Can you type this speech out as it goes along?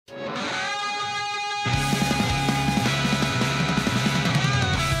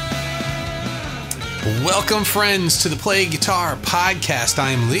Welcome, friends, to the Play Guitar Podcast.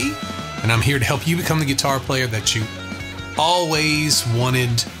 I'm Lee, and I'm here to help you become the guitar player that you always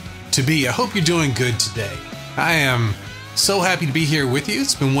wanted to be. I hope you're doing good today. I am so happy to be here with you.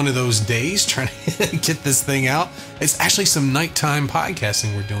 It's been one of those days trying to get this thing out. It's actually some nighttime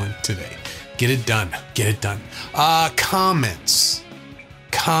podcasting we're doing today. Get it done. Get it done. Comments.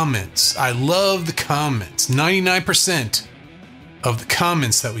 I love the comments. 99% of the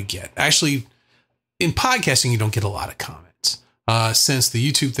comments that we get. Actually, in podcasting, you don't get a lot of comments. Since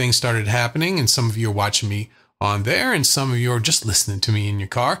the YouTube thing started happening, and some of you are watching me on there, and some of you are just listening to me in your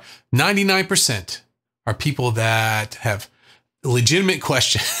car, 99% are people that have legitimate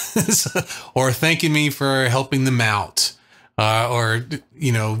questions or thanking me for helping them out, or,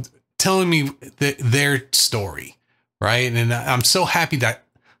 you know, telling me their story, right? And I'm so happy that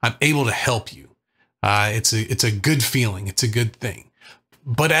I'm able to help you. It's a good feeling. It's a good thing.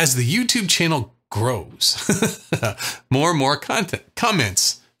 But as the YouTube channel grows, more and more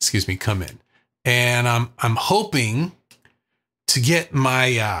comments come in. And I'm hoping to get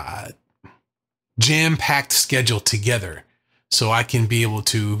my jam-packed schedule together so I can be able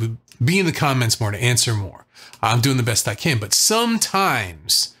to be in the comments more, to answer more. I'm doing the best I can, but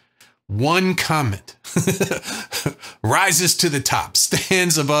sometimes one comment rises to the top,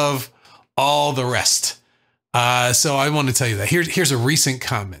 stands above all the rest. So I want to tell you that. Here's a recent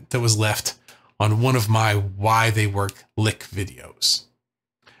comment that was left on one of my Why They Work lick videos.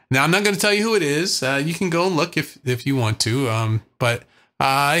 Now, I'm not going to tell you who it is. You can go and look if you want to. But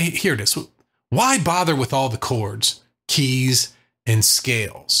here it is. Why bother with all the chords, keys, and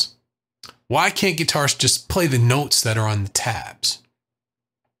scales? Why can't guitarists just play the notes that are on the tabs?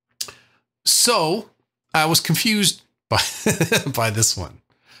 So I was confused by this one,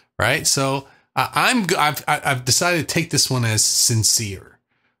 right? So I've decided to take this one as sincere,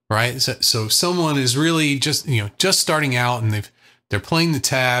 right? So someone is really just starting out, and they're playing the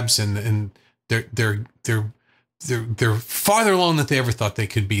tabs, and they're farther along than they ever thought they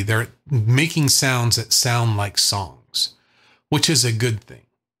could be. They're making sounds that sound like songs, which is a good thing.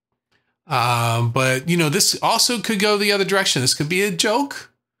 But this also could go the other direction. This could be a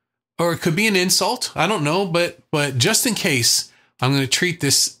joke, or it could be an insult. I don't know, but just in case, I'm going to treat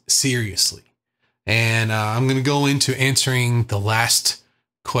this seriously. And I'm going to go into answering the last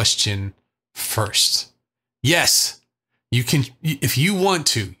question first. Yes, you can, if you want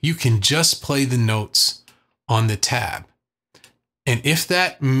to, you can just play the notes on the tab. And if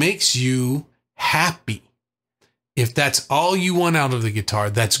that makes you happy, if that's all you want out of the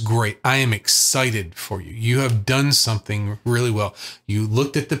guitar, that's great. I am excited for you. You have done something really well. You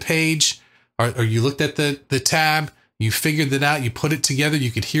looked at the page, or you looked at the tab. You figured it out. You put it together. You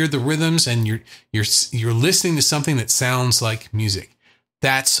could hear the rhythms, and you're listening to something that sounds like music.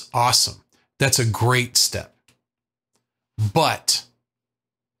 That's awesome. That's a great step. But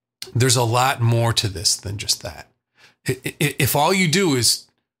there's a lot more to this than just that. If all you do is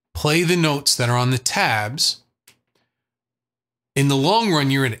play the notes that are on the tabs, in the long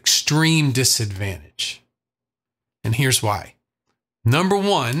run, you're at extreme disadvantage. And here's why. Number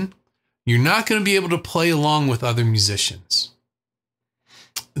one, you're not going to be able to play along with other musicians.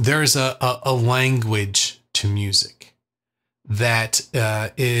 There's a language to music that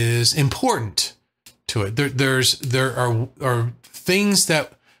is important to it. There are things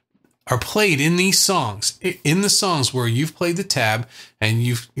that are played in these songs, in the songs where you've played the tab and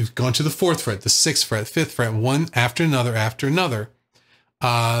you've gone to the 4th fret, the 6th fret, 5th fret, one after another.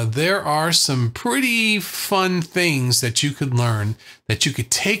 There are some pretty fun things that you could learn, that you could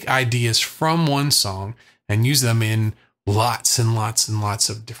take ideas from one song and use them in lots and lots and lots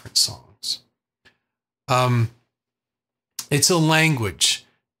of different songs. It's a language,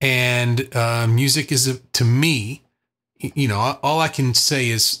 and music is, to me, all I can say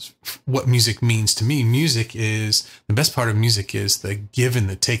is what music means to me. Music is, the best part of music is the give and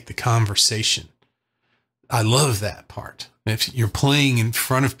the take, the conversation. I love that part. If you're playing in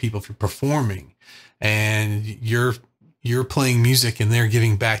front of people, if you're performing and you're playing music and they're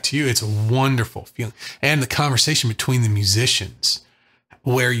giving back to you, it's a wonderful feeling. And the conversation between the musicians,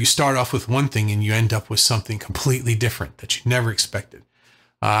 where you start off with one thing and you end up with something completely different that you never expected.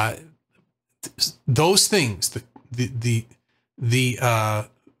 Those things, the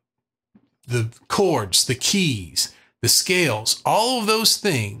chords, the keys, the scales, all of those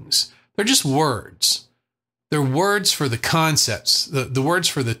things, they're just words. They're words for the concepts, the words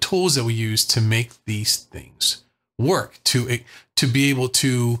for the tools that we use to make these things work, to be able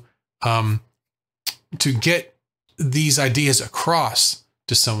to get these ideas across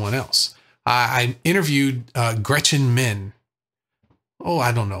to someone else. I interviewed Gretchen Min,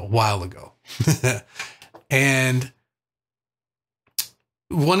 a while ago. And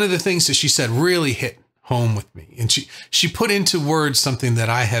one of the things that she said really hit home with me. And she put into words something that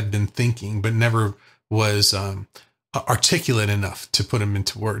I had been thinking, but never was articulate enough to put them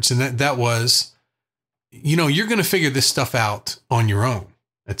into words. And that was, you're going to figure this stuff out on your own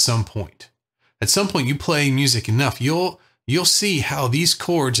at some point. At some point, you play music enough, you'll see how these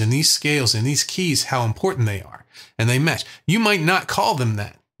chords and these scales and these keys, how important they are, and they match. You might not call them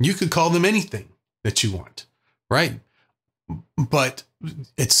that. You could call them anything that you want, right? But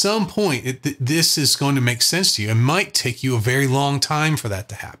at some point, this is going to make sense to you. It might take you a very long time for that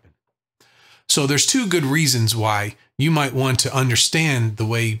to happen. So there's two good reasons why you might want to understand the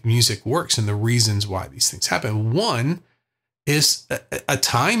way music works and the reasons why these things happen. One is a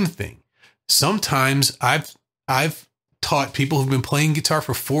time thing. Sometimes I've taught people who've been playing guitar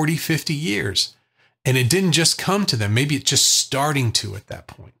for 40, 50 years, and it didn't just come to them. Maybe it's just starting to at that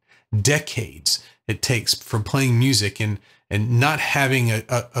point. Decades it takes from playing music and not having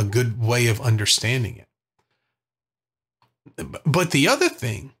a good way of understanding it. But the other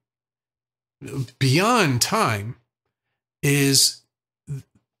thing beyond time is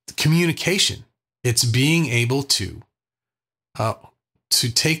communication. It's being able to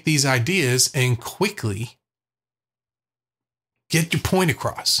take these ideas and quickly get your point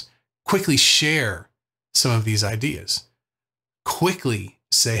across, quickly share some of these ideas, quickly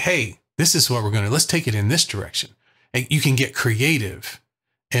say, hey, this is what let's take it in this direction. And you can get creative.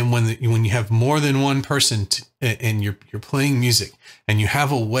 And when you have more than one person and you're playing music and you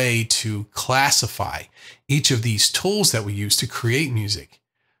have a way to classify each of these tools that we use to create music,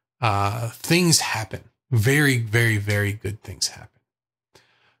 things happen. Very, very, very good things happen.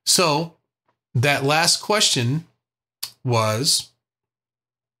 So that last question was,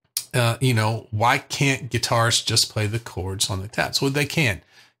 why can't guitarists just play the chords on the tabs? Well, they can.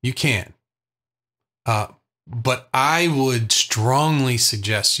 You can. But I would strongly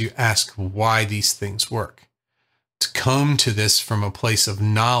suggest you ask why these things work. To come to this from a place of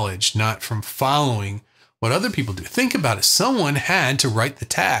knowledge, not from following what other people do. Think about it. Someone had to write the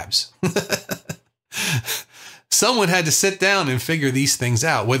tabs. Someone had to sit down and figure these things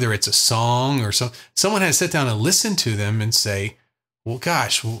out, whether it's a song or someone had to sit down and listen to them and say, well,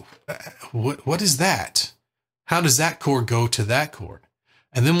 gosh, what is that? How does that chord go to that chord?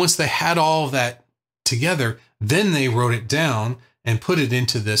 And then once they had all of that together, then they wrote it down and put it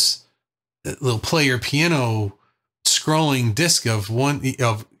into this little player piano scrolling disc of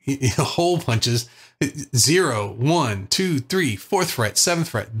hole punches, 0, 1, 2, 3, 4th fret, 7th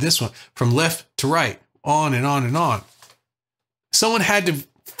fret, this one from left to right, on and on and on. Someone had to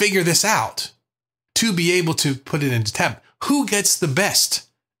figure this out to be able to put it into tab. Who gets the best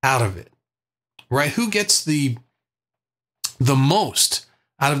out of it, right? Who gets the most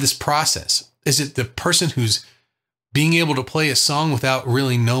out of this process? Is it the person who's being able to play a song without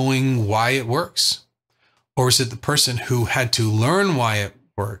really knowing why it works? Or is it the person who had to learn why it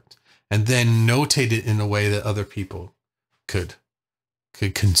worked and then notate it in a way that other people could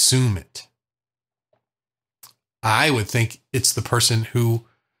consume it? I would think it's the person who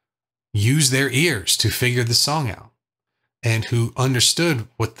used their ears to figure the song out and who understood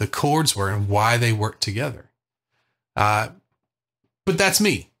what the chords were and why they worked together. But that's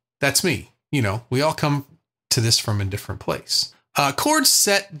me. That's me. We all come to this from a different place. Chords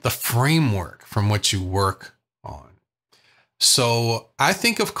set the framework from which you work on. So I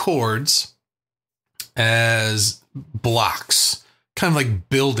think of chords as blocks, kind of like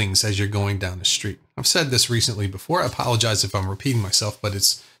buildings as you're going down the street. I've said this recently before. I apologize if I'm repeating myself, but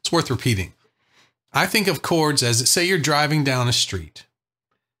it's worth repeating. I think of chords as, say you're driving down a street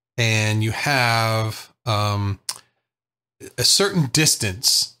and you have a certain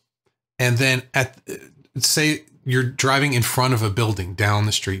distance, and then say you're driving in front of a building, down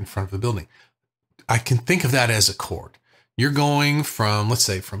the street in front of a building. I can think of that as a chord. You're going from, let's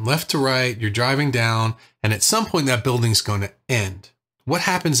say, from left to right, you're driving down, and at some point that building's going to end. What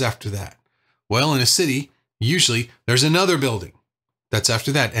happens after that? Well, in a city, usually there's another building that's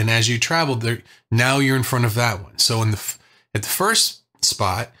after that. And as you travel there, now you're in front of that one. So at the first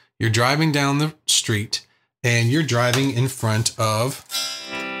spot, you're driving down the street and you're driving in front of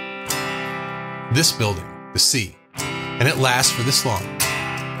this building, the C, and it lasts for this long.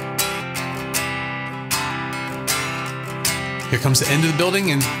 Here comes the end of the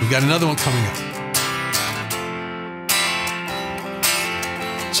building, and we've got another one coming up.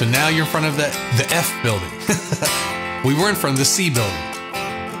 So now you're in front of the F building. We were in front of the C building.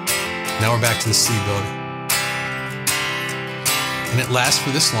 Now we're back to the C building. And it lasts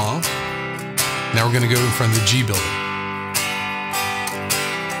for this long. Now we're going to go in front of the G building.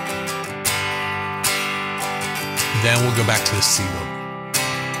 Then we'll go back to the C level.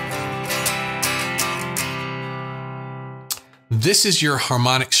 This is your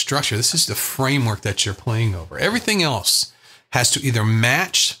harmonic structure. This is the framework that you're playing over. Everything else has to either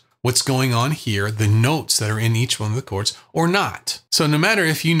match what's going on here, the notes that are in each one of the chords, or not. So no matter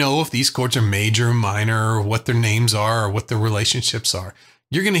if you know if these chords are major or minor, or what their names are, or what their relationships are,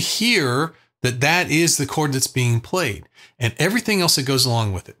 you're going to hear that that is the chord that's being played, and everything else that goes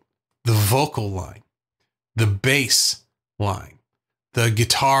along with it. The vocal line, the bass line, the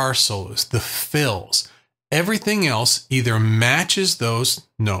guitar solos, the fills, everything else either matches those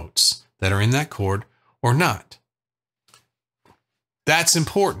notes that are in that chord or not. That's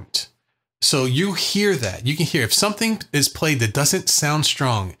important. So you hear that. You can hear if something is played that doesn't sound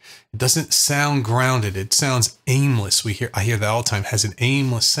strong, it doesn't sound grounded, it sounds aimless. I hear that all the time, has an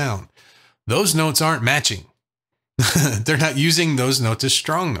aimless sound. Those notes aren't matching. They're not using those notes as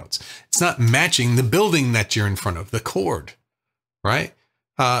strong notes. It's not matching the building that you're in front of, the chord, right?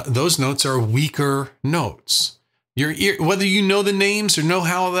 Those notes are weaker notes. Your ear, whether you know the names or know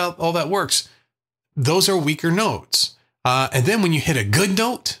how all that works, those are weaker notes. And then when you hit a good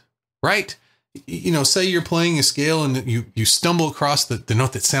note, right? You know, say you're playing a scale and you stumble across the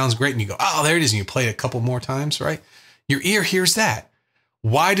note that sounds great and you go, oh, there it is. And you play it a couple more times, right? Your ear hears that.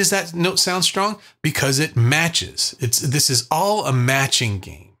 Why does that note sound strong? Because it matches. This is all a matching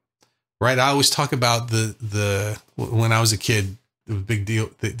game, right? I always talk about when I was a kid, it was a big deal.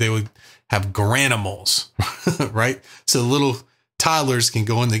 They would have granimals, right? So little toddlers can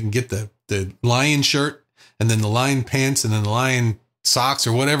go in, they can get the lion shirt and then the lion pants and then the lion socks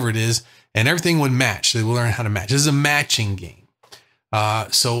or whatever it is, and everything would match. They will learn how to match. This is a matching game.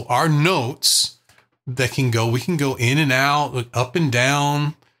 So our notes that we can go in and out, up and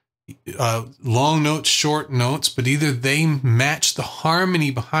down, long notes, short notes, but either they match the harmony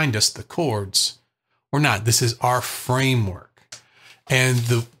behind us, the chords, or not. This is our framework. And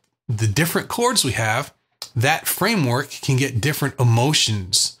the different chords we have, that framework can get different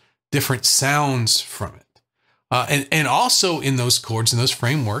emotions, different sounds from it. And also in those chords and those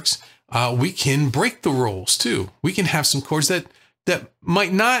frameworks, we can break the rules too. We can have some chords that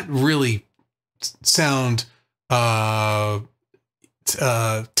might not really sound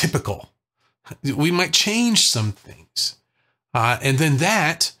typical. We might change some things. And then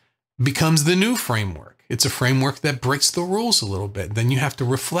that becomes the new framework. It's a framework that breaks the rules a little bit. Then you have to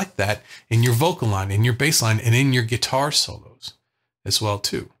reflect that in your vocal line, in your bass line, and in your guitar solos as well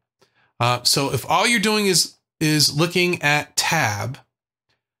too. So if all you're doing is looking at tab,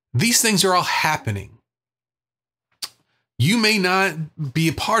 these things are all happening. You may not be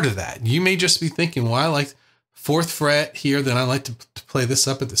a part of that. You may just be thinking, well, I like 4th fret here, then I like to play this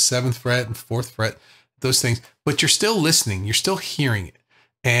up at the 7th fret and 4th fret, those things. But you're still listening. You're still hearing it.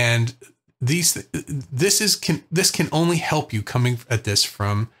 And this can only help you coming at this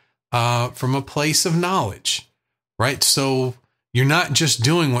from a place of knowledge, right? So you're not just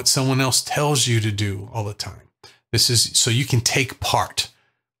doing what someone else tells you to do all the time. This is so you can take part.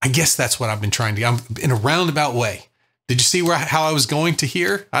 I guess that's what I've been trying to. I'm in a roundabout way. Did you see how I was going to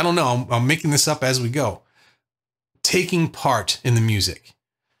here? I don't know. I'm making this up as we go. Taking part in the music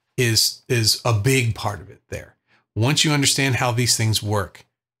is a big part of it there. Once you understand how these things work,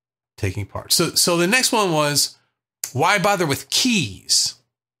 taking part. So the next one was, why bother with keys?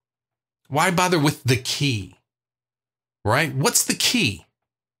 Why bother with the key? Right? What's the key?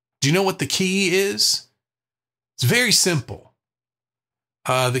 Do you know what the key is? It's very simple.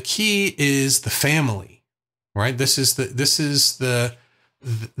 The key is the family, right? This is the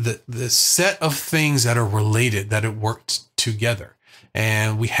set of things that are related, that it worked together.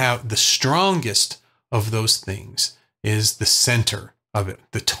 And we have the strongest of those things is the center of it,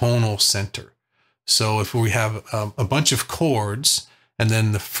 the tonal center. So if we have a bunch of chords, and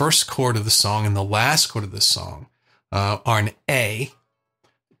then the first chord of the song and the last chord of the song are an A,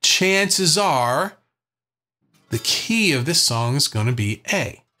 chances are the key of this song is going to be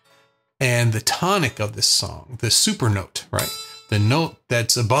A. And the tonic of this song, the super note, right? The note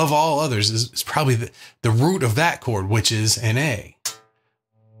that's above all others is probably the root of that chord, which is an A.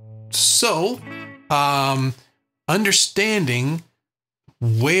 So, understanding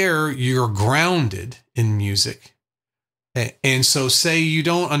where you're grounded in music. And so say you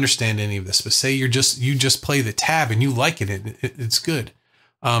don't understand any of this, but say you just play the tab and you like it, it's good.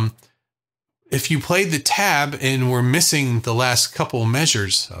 If you played the tab and were missing the last couple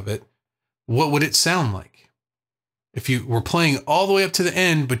measures of it, what would it sound like? If you were playing all the way up to the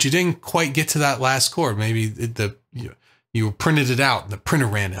end, but you didn't quite get to that last chord, maybe you printed it out and the printer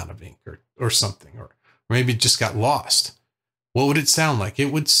ran out of ink or something, or maybe it just got lost. What would it sound like?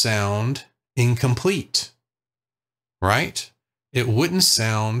 It would sound incomplete. right? It wouldn't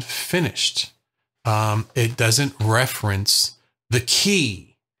sound finished. It doesn't reference the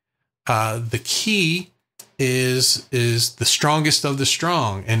key. The key is the strongest of the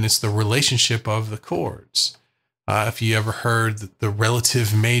strong, and it's the relationship of the chords. If you ever heard the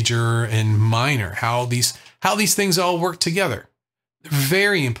relative major and minor, how these things all work together, they're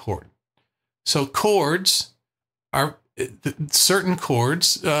very important. So chords are certain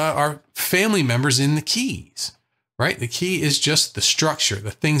chords are family members in the keys, right? The key is just the structure,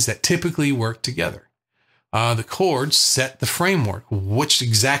 the things that typically work together. The chords set the framework. Which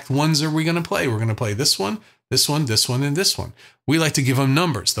exact ones are we going to play? We're going to play this one, this one, this one, and this one. We like to give them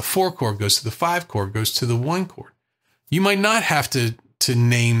numbers. The 4 chord goes to the 5 chord, goes to the 1 chord. You might not have to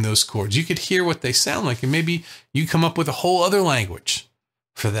name those chords. You could hear what they sound like, and maybe you come up with a whole other language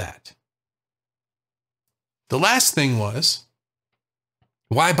for that. The last thing was,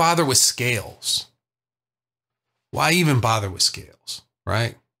 why bother with scales? Why even bother with scales,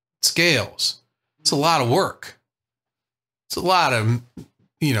 right? Scales. It's a lot of work. It's a lot of,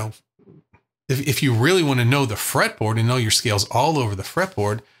 if you really want to know the fretboard and know your scales all over the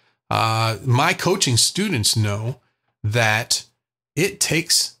fretboard, my coaching students know that it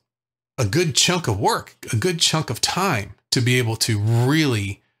takes a good chunk of work, a good chunk of time to be able to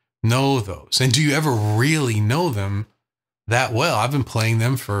really know those. And do you ever really know them that well? I've been playing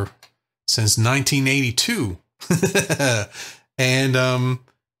them since 1982. And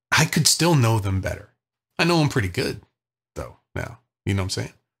I could still know them better. I know them pretty good though now. You know what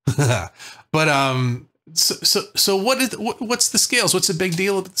I'm saying? But so what's the scales? What's the big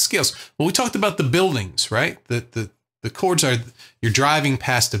deal with the scales? Well, we talked about the buildings, right? The chords are, you're driving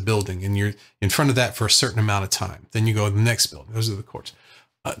past a building and you're in front of that for a certain amount of time. Then you go to the next building. Those are the chords.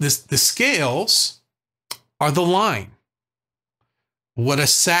 The scales are the line. What a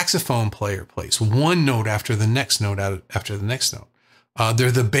saxophone player plays, one note after the next note after the next note.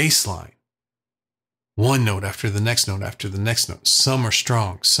 They're the bass line. One note after the next note after the next note. Some are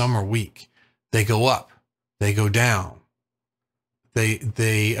strong, some are weak. They go up, they go down. They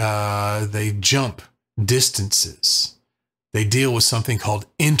jump distances. They deal with something called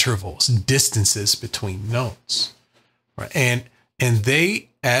intervals, distances between notes. Right? And they,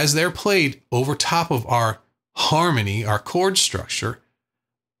 as they're played over top of our harmony, our chord structure,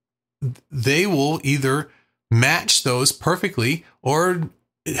 they will either match those perfectly or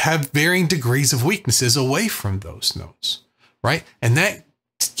have varying degrees of weaknesses away from those notes, right? And that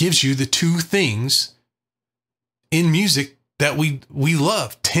gives you the two things in music that we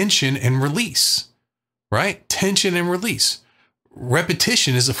love: tension and release, right? Tension and release.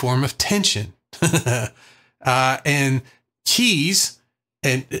 Repetition is a form of tension. And keys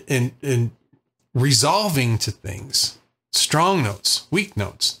and resolving to things, strong notes, weak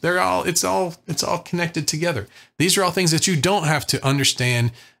notes, it's all connected together. These are all things that you don't have to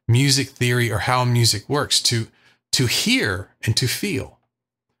understand music theory or how music works to hear and to feel.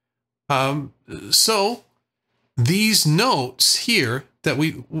 So these notes here that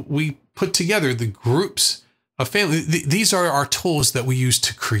we put together, the groups of family, these are our tools that we use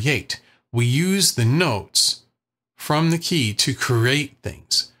to create. We use the notes from the key to create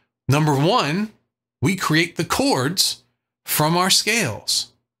things. Number one, we create the chords from our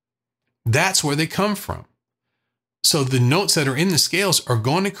scales. That's where they come from. So the notes that are in the scales are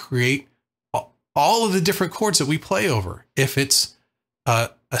going to create all of the different chords that we play over. If it's a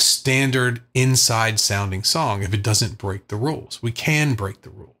standard inside sounding song, if it doesn't break the rules, we can break the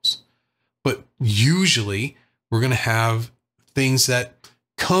rules. But usually we're going to have things that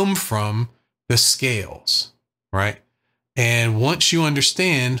come from the scales, right? And once you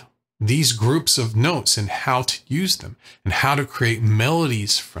understand these groups of notes and how to use them and how to create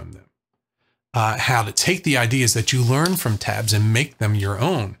melodies from them, how to take the ideas that you learn from tabs and make them your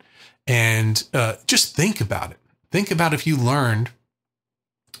own. And just think about it. Think about if you learned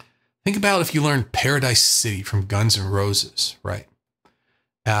Paradise City from Guns N' Roses, right?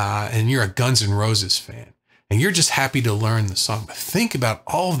 And you're a Guns N' Roses fan and you're just happy to learn the song. But think about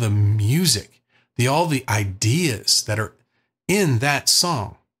all the music, all the ideas that are in that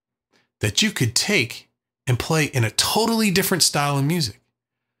song that you could take and play in a totally different style of music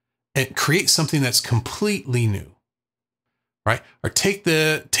and create something that's completely new, right? Or take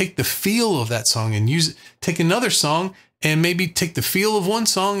the feel of that song and take another song and maybe take the feel of one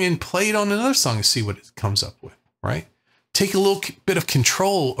song and play it on another song and see what it comes up with, right? Take a little bit of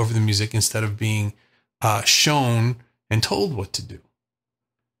control over the music instead of being shown and told what to do.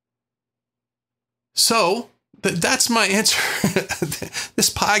 So that's my answer.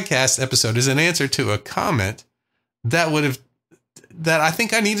 This podcast episode is an answer to a comment that I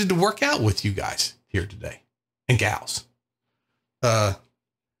think I needed to work out with you guys here today. and gals. I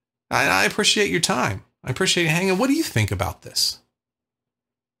appreciate your time. I appreciate you hanging. What do you think about this?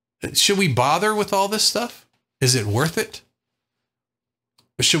 Should we bother with all this stuff? Is it worth it?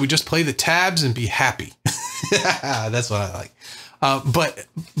 Or should we just play the tabs and be happy? That's what I like.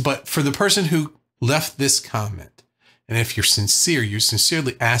 But for the person who left this comment, and if you're sincere, you're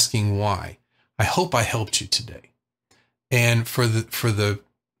sincerely asking why, I hope I helped you today. And for the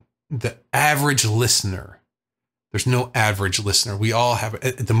average listener, there's no average listener. We all have.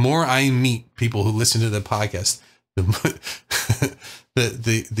 The more I meet people who listen to the podcast, the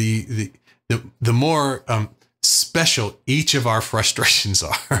more special each of our frustrations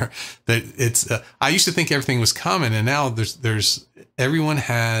are. That it's. I used to think everything was common, and now there's everyone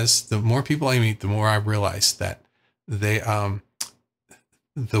has. The more people I meet, the more I realize that they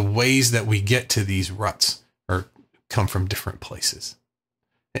the ways that we get to these ruts come from different places.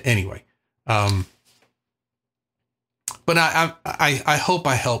 Anyway. But I hope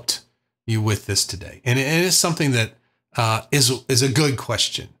I helped you with this today. And it is something that is a good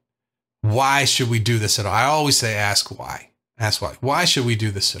question. Why should we do this at all? I always say, ask why. Ask why. Why should we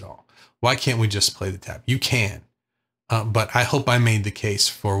do this at all? Why can't we just play the tab? You can. But I hope I made the case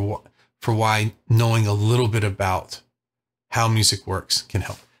for why knowing a little bit about how music works can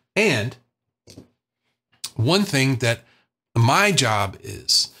help. And one thing that my job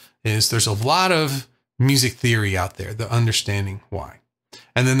is there's a lot of music theory out there, the understanding why.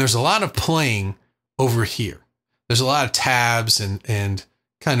 And then there's a lot of playing over here. There's a lot of tabs and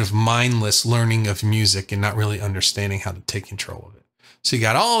kind of mindless learning of music and not really understanding how to take control of it. So you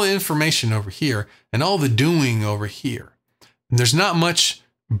got all the information over here and all the doing over here. And there's not much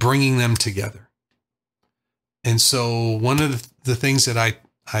bringing them together. And so one of the things that I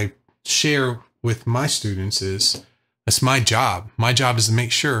share with my students is, that's my job. My job is to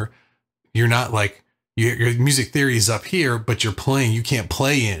make sure you're not like, your music theory is up here, but you can't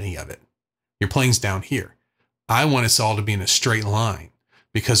play any of it. Your playing's down here. I want us all to be in a straight line,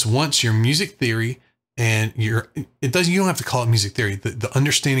 because once your music theory and you don't have to call it music theory, the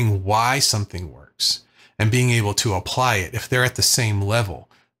understanding why something works and being able to apply it, if they're at the same level,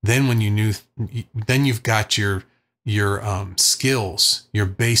 then then you've got your skills, your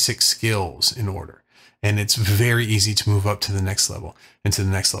basic skills in order. And it's very easy to move up to the next level and to the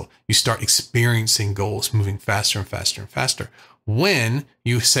next level. You start experiencing goals moving faster and faster and faster. When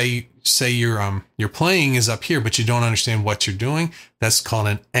you say your playing is up here, but you don't understand what you're doing, that's called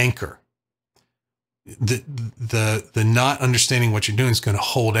an anchor. The not understanding what you're doing is going to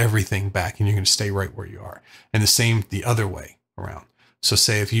hold everything back, and you're going to stay right where you are. And the same the other way around. So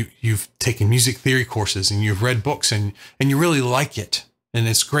say if you've taken music theory courses and you've read books and you really like it and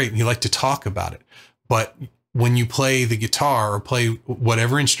it's great and you like to talk about it, but when you play the guitar or play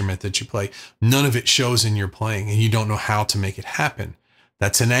whatever instrument that you play, none of it shows in your playing and you don't know how to make it happen.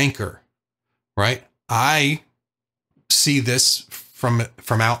 That's an anchor, right? I see this from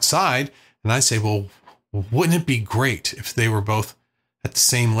outside and I say, well, wouldn't it be great if they were both at the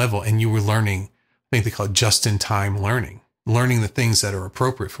same level and you were learning, I think they call it just-in-time learning the things that are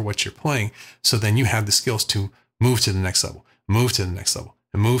appropriate for what you're playing. So then you have the skills to move to the next level, move to the next level,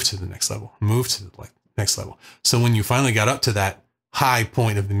 and move to the next level, move to the next level. So when you finally got up to that high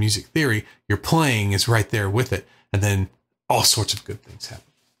point of the music theory, your playing is right there with it. And then all sorts of good things happen.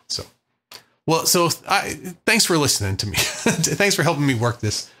 Thanks for listening to me. Thanks for helping me work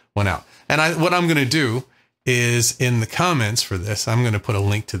this one out. And what I'm going to do is in the comments for this, I'm going to put a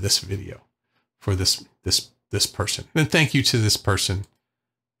link to this video for this person. And thank you to this person.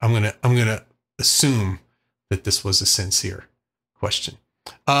 I'm going to assume that this was a sincere question.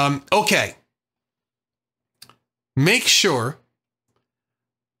 Okay. Make sure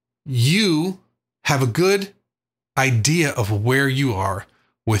you have a good idea of where you are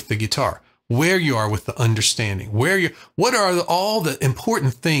with the guitar, where you are with the understanding, what are all the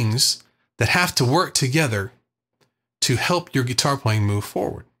important things that have to work together to help your guitar playing move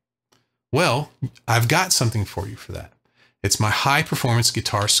forward. Well, I've got something for you for that. It's my high performance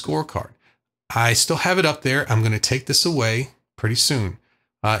guitar scorecard. I still have it up there. I'm going to take this away pretty soon.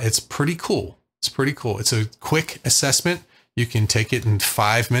 It's pretty cool. It's a quick assessment. You can take it in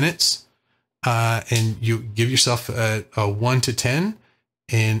 5 minutes, and you give yourself a 1 to 10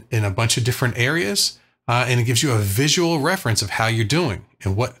 in a bunch of different areas. And it gives you a visual reference of how you're doing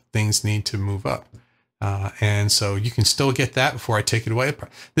and what things need to move up. And so you can still get that before I take it away.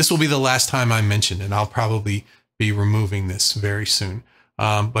 This will be the last time I mention it. I'll probably be removing this very soon.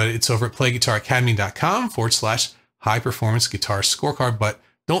 But it's over at playguitaracademy.com/high performance guitar scorecard. But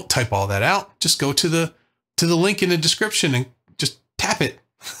don't type all that out. Just go to the link in the description and just tap it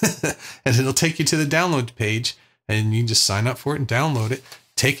and it'll take you to the download page, and you just sign up for it and download it,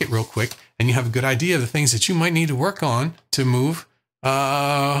 take it real quick, and you have a good idea of the things that you might need to work on to move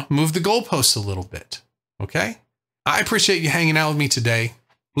the goalposts a little bit. Okay. I appreciate you hanging out with me today,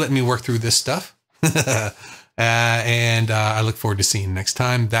 letting me work through this stuff. And I look forward to seeing you next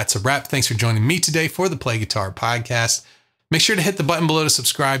time. That's a wrap. Thanks for joining me today for the Play Guitar Podcast. Make sure to hit the button below to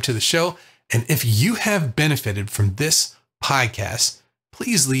subscribe to the show. And if you have benefited from this podcast,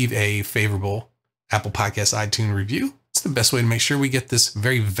 please leave a favorable Apple Podcast iTunes review. It's the best way to make sure we get this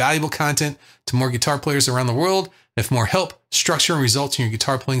very valuable content to more guitar players around the world. If more help, structure, and results in your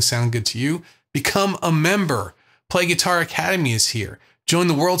guitar playing sound good to you, become a member. Play Guitar Academy is here. Join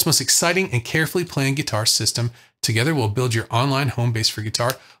the world's most exciting and carefully planned guitar system. Together, we'll build your online home base for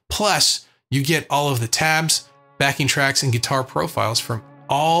guitar. Plus, you get all of the tabs, backing tracks, and guitar profiles from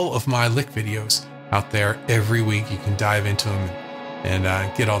all of my lick videos out there every week. You can dive into them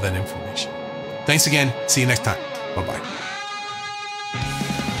and get all that information. Thanks again. See you next time. Bye-bye.